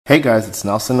Hey guys, it's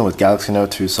Nelson with Galaxy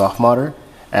Note 2 Softmodder,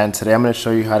 and today I'm going to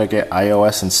show you how to get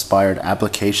iOS-inspired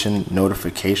application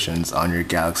notifications on your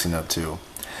Galaxy Note 2.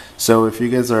 So if you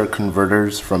guys are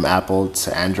converters from Apple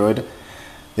to Android,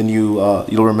 then you'll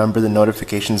remember the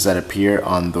notifications that appear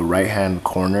on the right-hand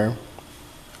corner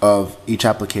of each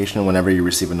application whenever you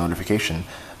receive a notification.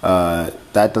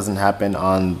 That doesn't happen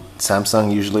on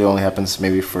Samsung. Usually only happens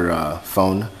maybe for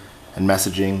phone and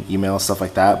messaging, email, stuff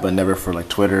like that, but never for like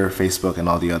Twitter, Facebook, and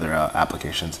all the other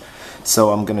applications.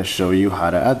 So I'm going to show you how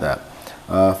to add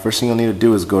that. First thing you'll need to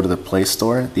do is go to the Play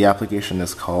Store. The application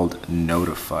is called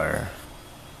Notifier.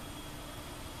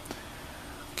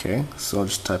 Okay, so I'll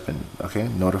just type in,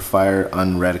 Notifier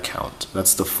unread account.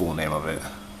 That's the full name of it.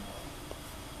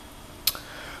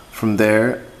 From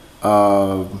there,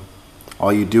 all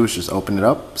you do is just open it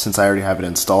up. Since I already have it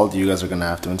installed, you guys are going to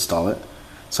have to install it.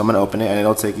 So I'm going to open it and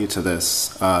it'll take you to this.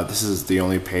 This is the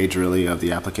only page really of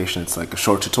the application. It's like a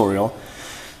short tutorial.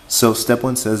 So step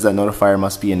 1 says that Notifier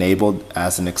must be enabled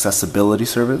as an accessibility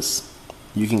service.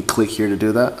 You can click here to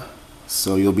do that.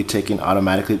 So you'll be taken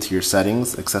automatically to your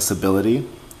settings, accessibility,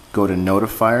 go to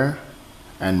Notifier,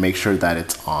 and make sure that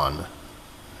it's on.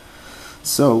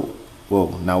 So,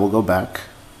 now we'll go back.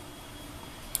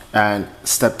 And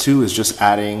step 2 is just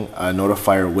adding a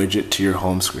Notifier widget to your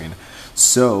home screen.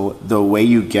 So the way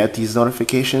you get these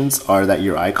notifications are that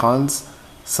your icons,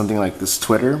 something like this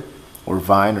Twitter or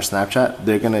Vine or Snapchat,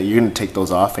 you're gonna take those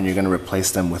off and you're gonna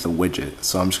replace them with a widget.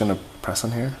 So I'm just gonna press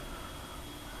on here.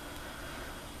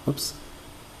 Oops.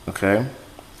 Okay.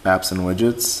 Apps and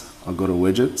widgets. I'll go to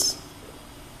widgets.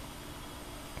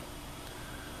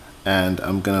 And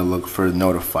I'm gonna look for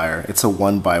Notifier. It's a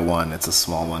 1x1. It's a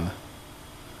small one.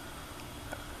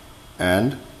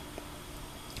 And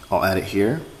I'll add it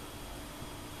here.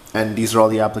 And these are all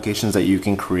the applications that you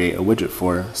can create a widget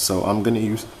for. So I'm going to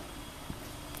use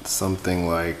something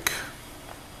like,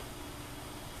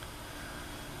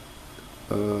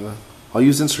 I'll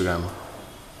use Instagram.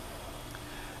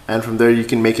 And from there you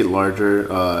can make it larger.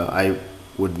 I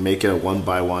would make it a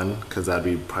 1x1 because that'd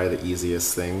be probably the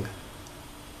easiest thing.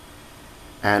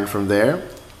 And from there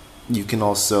you can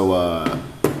also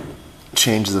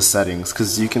change the settings,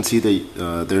 because you can see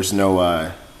that there's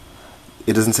no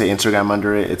it doesn't say Instagram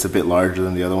under it. It's a bit larger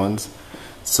than the other ones.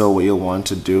 So what you'll want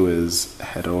to do is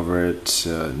head over to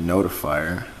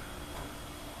Notifier,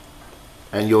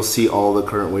 and you'll see all the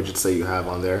current widgets that you have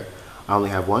on there. I only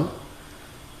have one.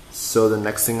 So the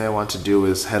next thing I want to do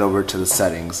is head over to the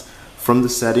settings. From the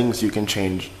settings you can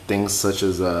change things such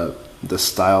as the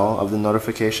style of the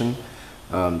notification,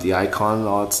 the icon, and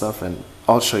all that stuff, and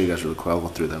I'll show you guys really quick. I'll go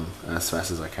through them as fast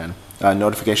as I can.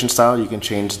 Notification style, you can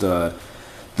change the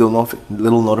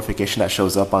little notification that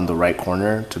shows up on the right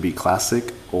corner to be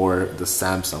classic, or the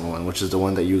Samsung one, which is the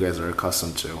one that you guys are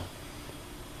accustomed to.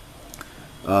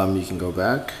 You can go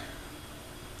back,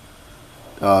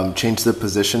 change the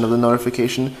position of the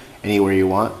notification anywhere you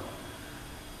want.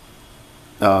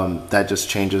 That just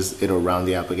changes it around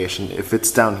the application. If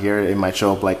it's down here, it might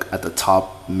show up like at the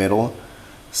top middle.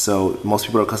 So most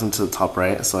people are accustomed to the top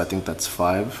right, so I think that's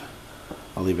 5.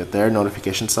 I'll leave it there.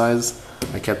 Notification size,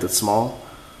 I kept it small.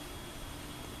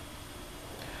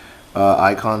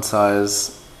 Icon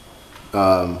size,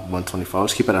 124. I'll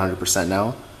just keep it at 100%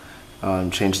 now.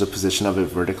 Change the position of it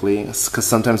vertically, because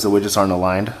sometimes the widgets aren't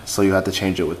aligned, so you have to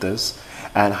change it with this.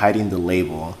 And hiding the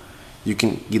label. You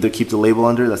can either keep the label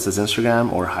under that says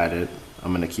Instagram or hide it.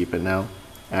 I'm going to keep it now.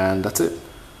 And that's it.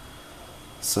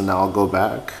 So now I'll go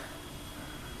back,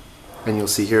 and you'll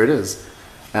see here it is.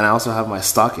 And I also have my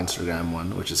stock Instagram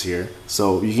one, which is here.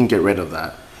 So you can get rid of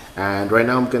that. And right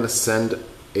now I'm going to send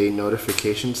a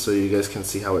notification so you guys can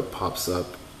see how it pops up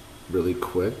really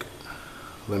quick.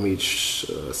 Let me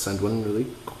send one really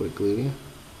quickly.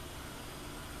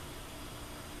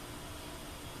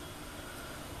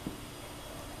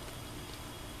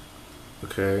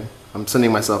 Okay, I'm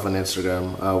sending myself an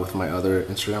Instagram with my other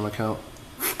Instagram account.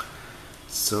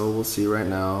 So we'll see right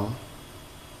now.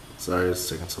 Sorry it's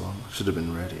taking so long. Should have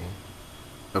been ready.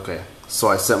 Okay, so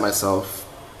I set myself,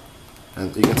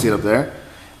 and you can see it up there.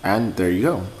 And there you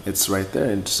go. It's right there.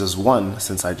 It just says 1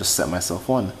 since I just set myself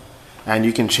 1. And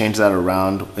you can change that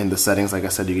around in the settings. Like I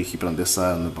said, you can keep it on this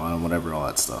side, on the bottom, whatever, all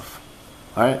that stuff.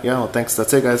 Alright, yeah, well, thanks.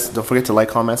 That's it, guys. Don't forget to like,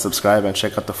 comment, subscribe, and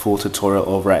check out the full tutorial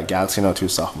over at Galaxy Note 2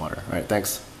 Softmodder. Alright,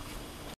 thanks.